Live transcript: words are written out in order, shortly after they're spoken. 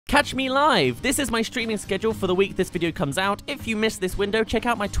Catch me live! This is my streaming schedule for the week this video comes out. If you missed this window, check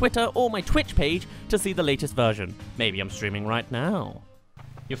out my Twitter or my Twitch page to see the latest version. Maybe I'm streaming right now.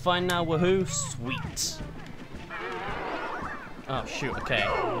 You're fine now, woohoo? Sweet. Oh shoot, okay.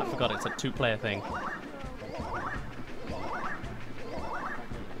 I forgot it's a two-player thing.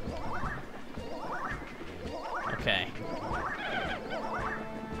 Okay.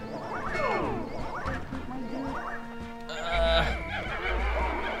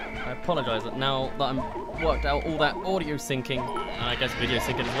 I apologize that now that I'm worked out all that audio syncing, and I guess video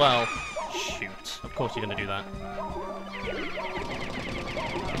syncing as well. Shoot, of course you're gonna do that.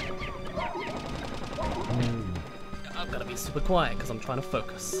 I've gotta be super quiet because I'm trying to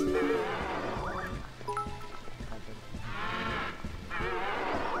focus.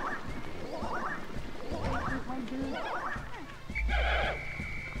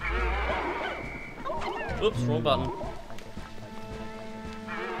 Oops, wrong button.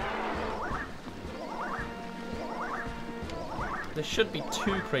 This should be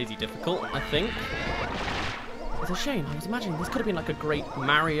too crazy difficult, I think. It's a shame, I was imagining this could have been like a great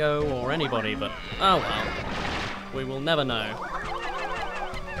Mario or anybody, but oh well. We will never know.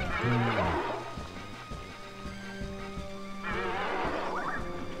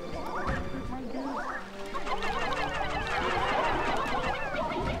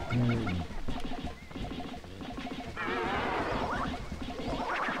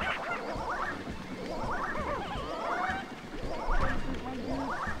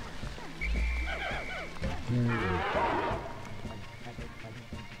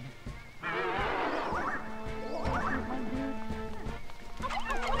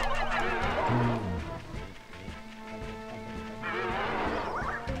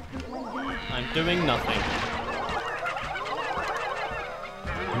 I'm doing nothing.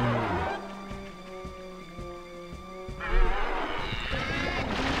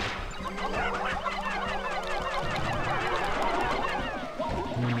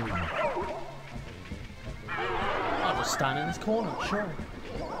 I'll just stand in this corner, sure.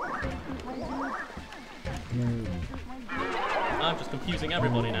 I'm just confusing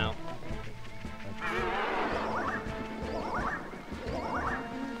everybody now.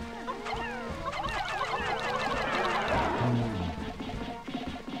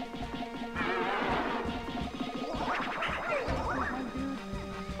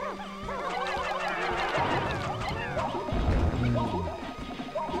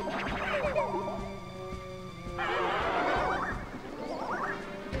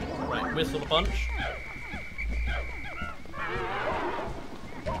 Whistle a bunch.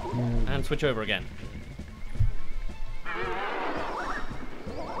 And switch over again.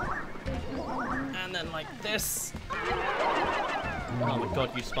 And then like this. Oh my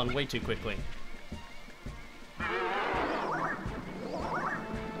god, you spun way too quickly.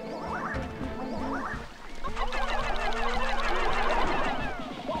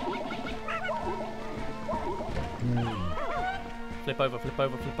 Flip over, flip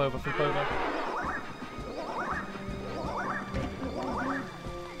over, flip over, flip over.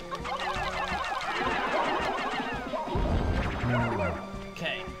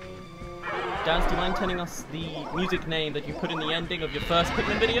 Okay. Dazz, do you mind telling us the music name that you put in the ending of your first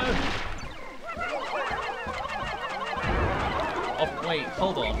Pikmin video? Oh, wait,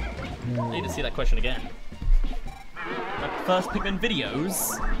 hold on. I need to see that question again. My first Pikmin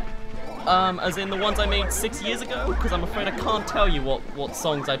videos? As in the ones I made 6 years ago? Because I'm afraid I can't tell you what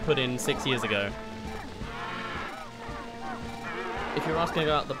songs I put in 6 years ago. If you're asking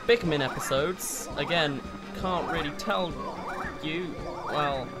about the Bikmin episodes, again, can't really tell you.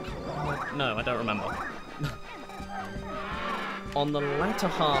 Well, no, I don't remember. On the latter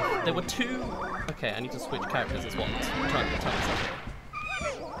half, there were two... Okay, I need to switch characters as well. I'm trying to tell myself.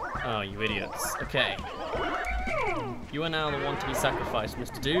 Oh, you idiots. Okay. You are now the one to be sacrificed,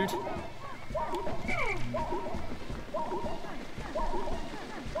 Mr. Dude.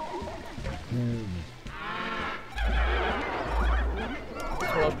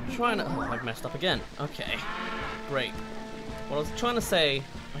 That's what I was trying to... Oh, I've messed up again. Okay. Great. What I was trying to say...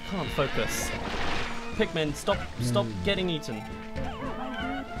 I can't focus. Pikmin, stop getting eaten.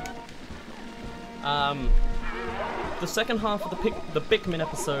 The second half of the Bikmin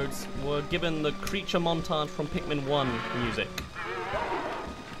episodes were given the creature montage from Pikmin 1 music.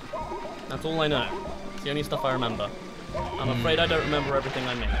 That's all I know. It's the only stuff I remember. I'm afraid I don't remember everything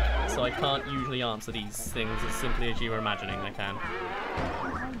I make, so I can't usually answer these things as simply as you were imagining I can.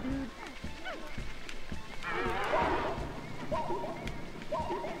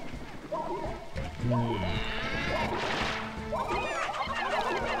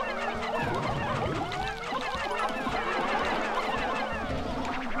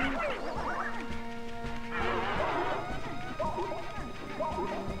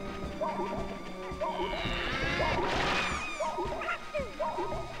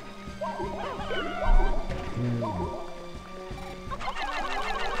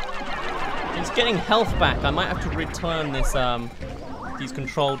 he's getting health back, I might have to return this, these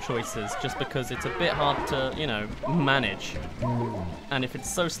control choices, just because it's a bit hard to, you know, manage. And if it's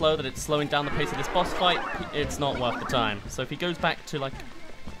so slow that it's slowing down the pace of this boss fight, it's not worth the time. So if he goes back to, like,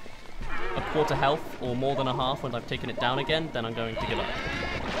 a quarter health, or more than a half when I've taken it down again, then I'm going to give up.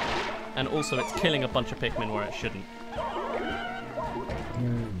 And also, it's killing a bunch of Pikmin where it shouldn't.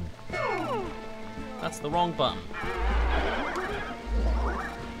 That's the wrong button.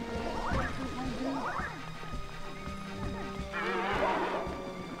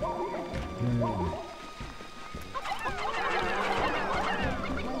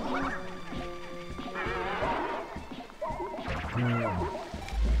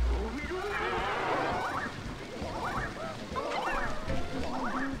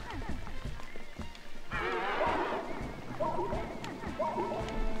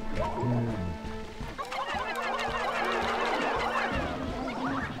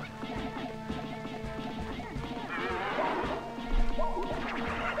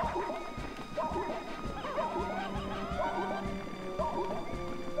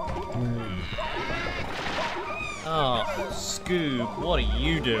 Oh, Scoob, what are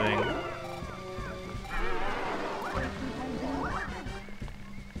you doing?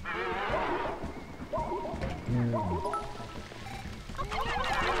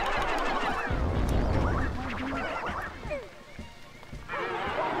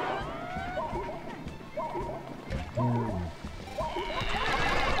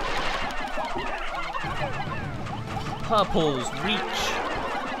 Purple's reach.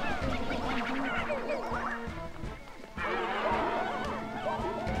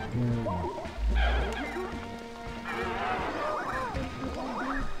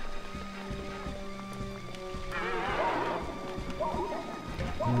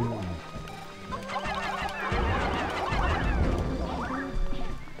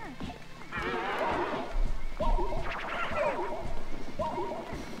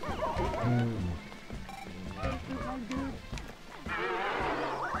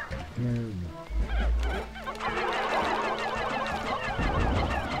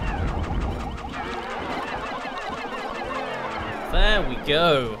 There we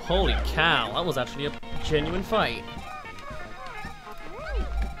go. Holy cow, that was actually a genuine fight.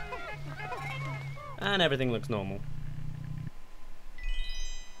 And everything looks normal.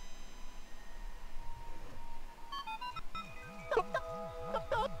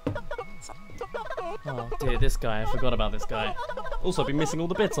 Oh dear, this guy, I forgot about this guy. Also, I've been missing all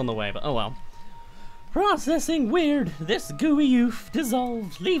the bits on the way, but oh well. Processing weird, this gooey oof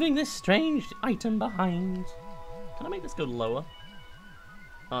dissolved, leaving this strange item behind. Can I make this go lower?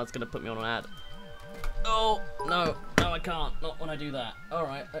 Oh, it's gonna put me on an ad. Oh, no, no I can't, not when I do that.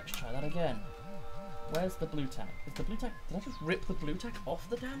 Alright, let's try that again. Where's the blue tack? Is the blue tack, did I just rip the blue tack off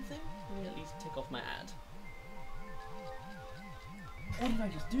the damn thing? Let me at least tick off my ad. What did I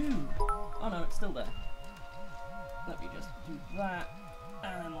just do? Oh no, it's still there. Let me just do that,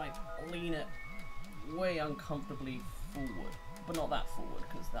 and then like lean it way uncomfortably forward. But not that forward,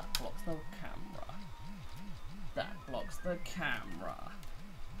 because that blocks the camera. That blocks the camera.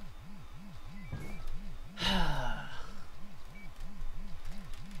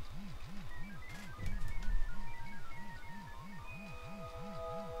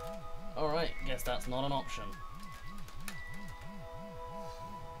 Alright, guess that's not an option.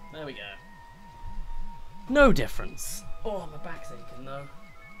 There we go. No difference. Oh, my back's aching though,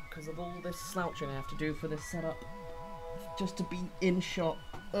 because of all this slouching I have to do for this setup. Just to be in shot.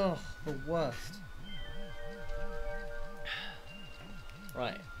 Ugh, the worst.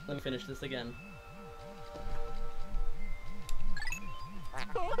 Right, let me finish this again.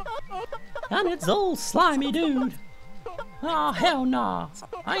 And it's old slimy dude. Oh hell nah.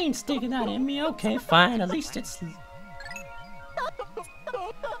 I ain't sticking that in me. Okay, fine. At least it's.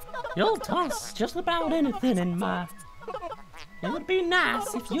 You'll toss just about anything in my. It would be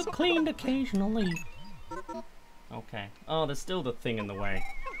nice if you cleaned occasionally. Okay. Oh, there's still the thing in the way.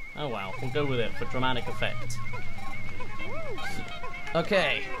 Oh well, we'll go with it for dramatic effect.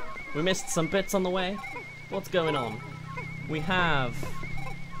 Okay, we missed some bits on the way. What's going on? We have...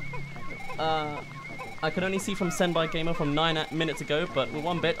 I could only see from Senbai Gamer from 9 minutes ago, but with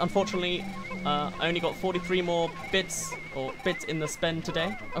one bit. Unfortunately, I only got 43 more bits, or bits in the spend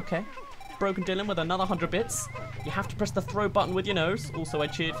today. Okay. Broken Dylan with another 100 bits. You have to press the throw button with your nose. Also, I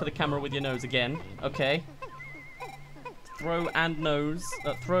cheered for the camera with your nose again. Okay. Throw and nose.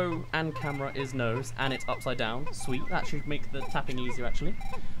 Throw and camera is nose, and it's upside down. Sweet. That should make the tapping easier, actually.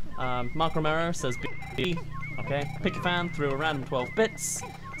 Mark Romero says B. Okay. Pick a fan threw a random 12 bits.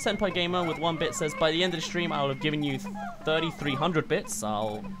 Senpai Gamer with 1 bit says, by the end of the stream, I will have given you 3,300 bits.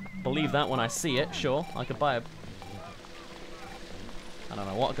 I'll believe that when I see it. Sure, I could buy a... I don't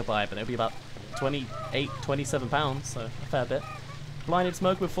know what I could buy, but it'll be about 28, 27 pounds, so a fair bit. Blinded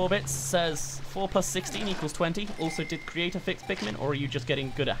Smoke with 4 bits says 4 plus 16 equals 20. Also, did creator fix Pikmin, or are you just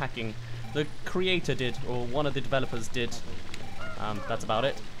getting good at hacking? The creator did, or one of the developers did. That's about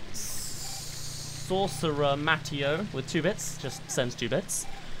it. Sorcerer Matteo with 2 bits, just sends 2 bits.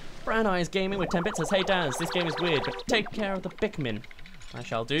 Brown Eyes Gaming with 10 bits says, hey Dazz, this game is weird, but take care of the Bikmin. I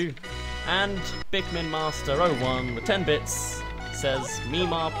shall do. And Bikmin Master 01 with 10 bits says,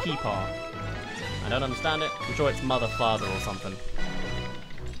 Mima Peepa. I don't understand it. I'm sure it's mother, father or something.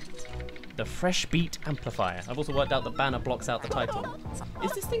 The Fresh Beat Amplifier. I've also worked out the banner blocks out the title.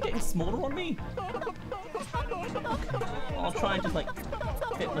 Is this thing getting smaller on me? I'll try and just like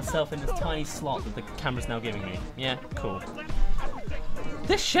fit myself in this tiny slot that the camera's now giving me. Yeah, cool.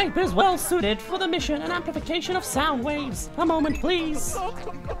 This shape is well suited for the mission and amplification of sound waves. A moment, please.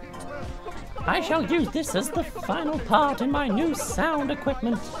 I shall use this as the final part in my new sound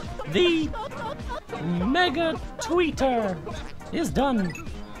equipment. The Mega Tweeter is done.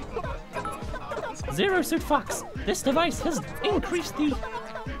 Zero Suit Fox, this device has increased the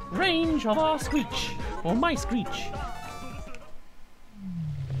range of our screech, or my screech.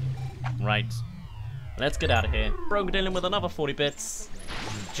 Right, let's get out of here. Brogadillion with another 40 bits,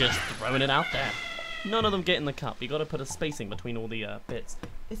 just throwing it out there. None of them get in the cup. You got to put a spacing between all the bits.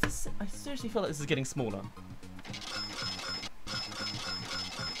 Is this? I seriously feel like this is getting smaller.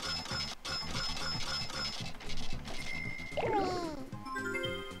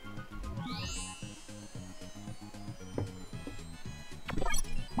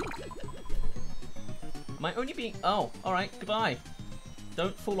 Am I only being... Oh, alright, goodbye.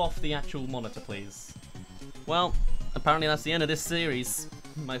 Don't fall off the actual monitor, please. Well, apparently that's the end of this series.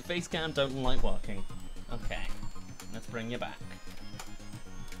 My face cam don't like working. Okay, let's bring you back.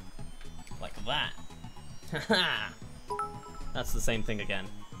 Like that. Haha! That's the same thing again.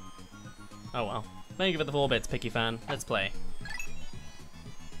 Oh well. Thank you for the 4 bits, Picky fan. Let's play.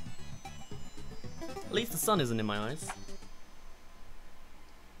 At least the sun isn't in my eyes.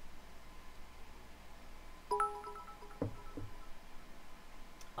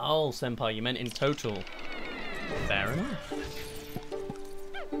 Oh, Senpai, you meant in total. Fair enough.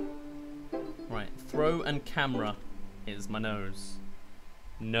 Right, throw and camera is my nose.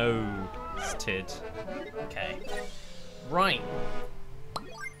 Nose-tid. Okay. Right.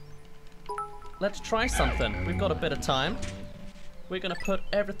 Let's try something. We've got a bit of time. We're gonna put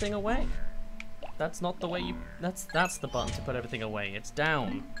everything away. That's not the way you... That's the button to put everything away. It's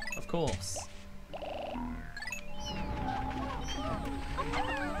down, of course.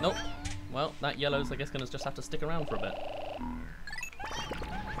 Nope. Well, that yellow's, I guess, gonna just have to stick around for a bit.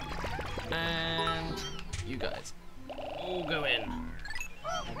 And you guys all go in.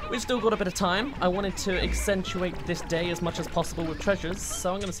 We've still got a bit of time. I wanted to accentuate this day as much as possible with treasures,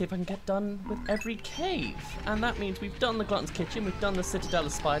 so I'm gonna see if I can get done with every cave. And that means we've done the Glutton's Kitchen, we've done the Citadel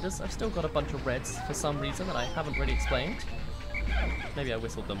of Spiders. I've still got a bunch of reds for some reason that I haven't really explained. Maybe I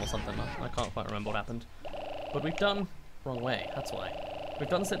whistled them or something. I can't quite remember what happened. But we've done... Wrong way, that's why. We've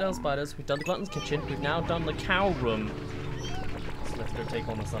done the Citadel Spiders, we've done the Glutton's Kitchen, we've now done the Cow Room. So let's go take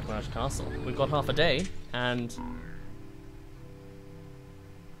on the Submerged Castle. We've got half a day, and...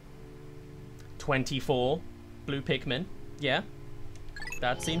 24 blue Pikmin. Yeah.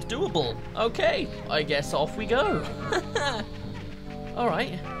 That seems doable. Okay, I guess off we go.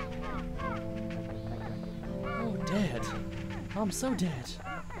 Alright. Oh, dead. I'm so dead.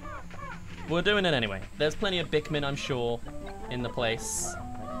 We're doing it anyway. There's plenty of Bikmin, I'm sure, in the place.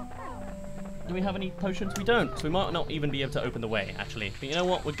 Do we have any potions? We don't, so we might not even be able to open the way, actually. But you know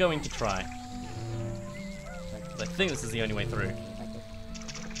what? We're going to try. I think this is the only way through.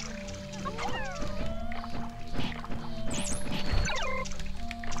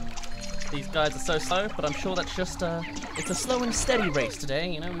 These guys are so slow, but I'm sure that's just it's a slow and steady race today.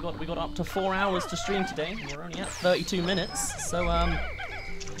 You know, we got up to 4 hours to stream today. And we're only at 32 minutes, so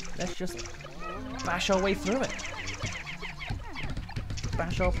let's just bash our way through it.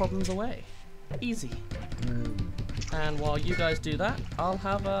 Bash our problems away. Easy. And while you guys do that, I'll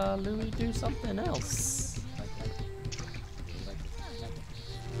have Louis do something else.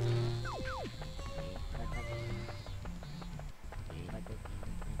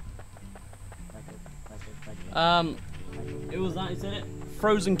 Who was that? Is it?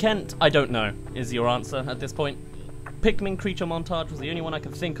 Frozen Kent? I don't know, is your answer at this point. Pikmin Creature Montage was the only one I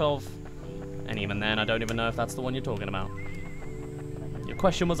could think of. And even then, I don't even know if that's the one you're talking about. Your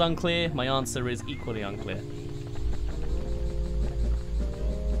question was unclear, my answer is equally unclear.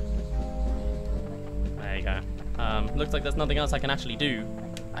 Looks like there's nothing else I can actually do.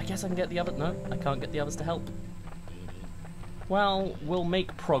 I guess I can get the other... No, I can't get the others to help. Well, we'll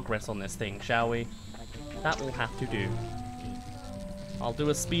make progress on this thing, shall we? That will have to do. I'll do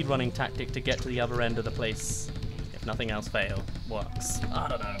a speedrunning tactic to get to the other end of the place. If nothing else works. I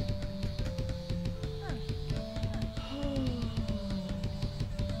don't know.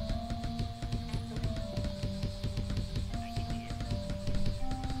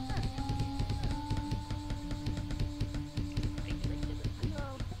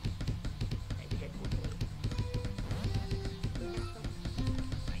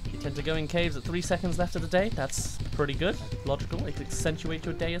 Tend to go in caves at 3 seconds left of the day. That's pretty good. Logical. It can accentuate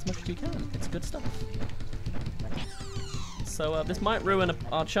your day as much as you can. It's good stuff. So this might ruin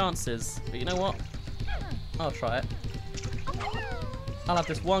our chances, but you know what? I'll try it. I'll have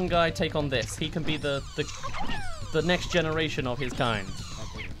this one guy take on this. He can be the next generation of his kind.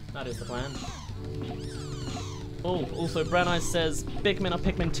 That is the plan. Oh, also Brown Eyes says Bikmin or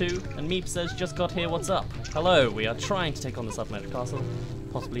Pikmin 2, and Meep says just got here, what's up? Hello, we are trying to take on the submerged castle.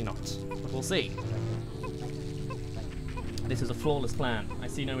 Possibly not, but we'll see. This is a flawless plan. I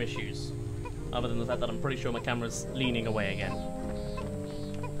see no issues, other than the fact that I'm pretty sure my camera's leaning away again.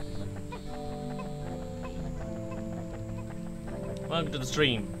 Welcome to the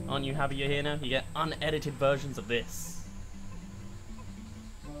stream. Aren't you happy you're here now? You get unedited versions of this.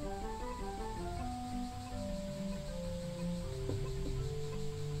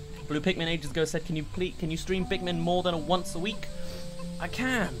 Blue Pikmin ages ago said, can you stream Pikmin more than once a week? I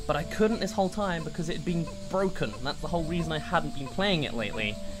can, but I couldn't this whole time because it had been broken. That's the whole reason I hadn't been playing it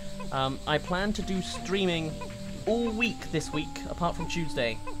lately. I plan to do streaming all week this week, apart from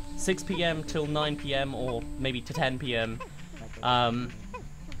Tuesday. 6 PM till 9 PM, or maybe to 10 PM.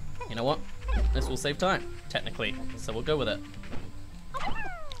 You know what? This will save time, technically, so we'll go with it.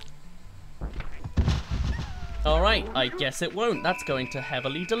 Alright, I guess it won't. That's going to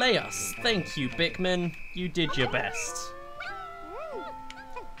heavily delay us. Thank you, Bikmin. You did your best.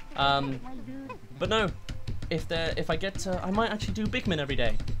 But no, if I get to, I might actually do Bikmin every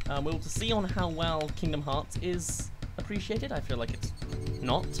day. We'll see on how well Kingdom Hearts is appreciated. I feel like it's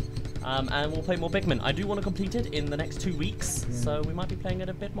not. And we'll play more Bikmin. I do want to complete it in the next 2 weeks, so we might be playing it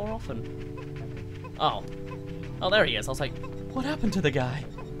a bit more often. Oh, there he is. I was like, what happened to the guy?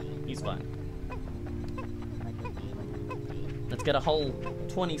 He's fine. Let's get a whole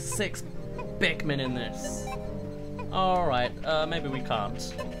 26 Bikmin in this. Alright, maybe we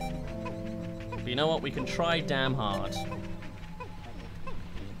can't. But you know what? We can try damn hard.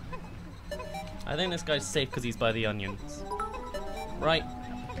 I think this guy's safe because he's by the onions. Right?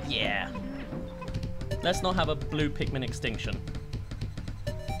 Yeah. Let's not have a blue Pikmin extinction.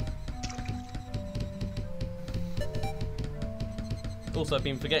 Also, I've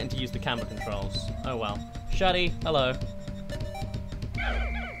been forgetting to use the camera controls. Oh well. Shaddy, hello.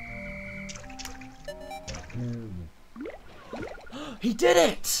 He did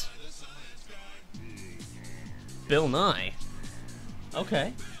it! Bill Nye.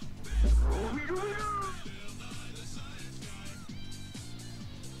 Okay.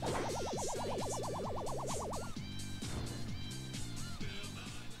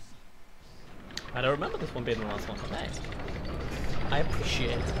 I don't remember this one being the last one, but hey. I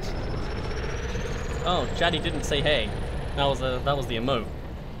appreciate it. Oh, Jaddy didn't say hey. That was the emote.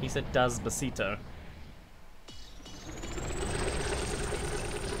 He said Dazz Besito.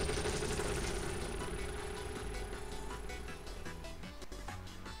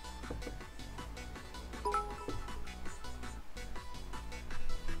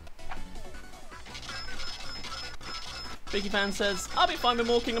 Biggie Fan says, I'll be fine with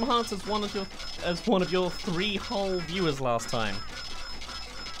more Kingdom Hearts as one of your 3 whole viewers last time.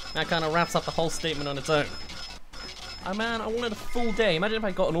 That kind of wraps up the whole statement on its own. Oh man, I wanted a full day. Imagine if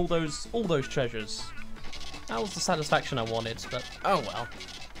I'd gotten all those treasures. That was the satisfaction I wanted, but oh well.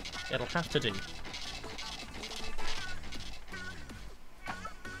 It'll have to do.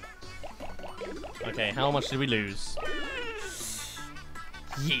 Okay, how much did we lose?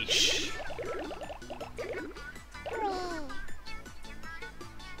 Yeesh.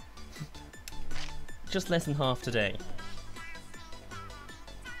 Just less than half today.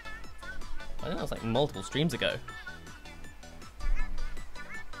 I think that was like multiple streams ago.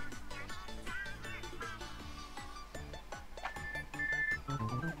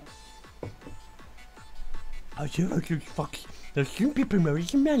 I fuck. There's some people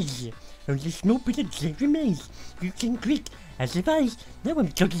making money. And there's no better remains. You can click as advice. Now I'm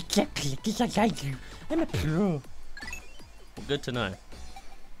talking exactly like I do. I'm a pro. Well, good to know.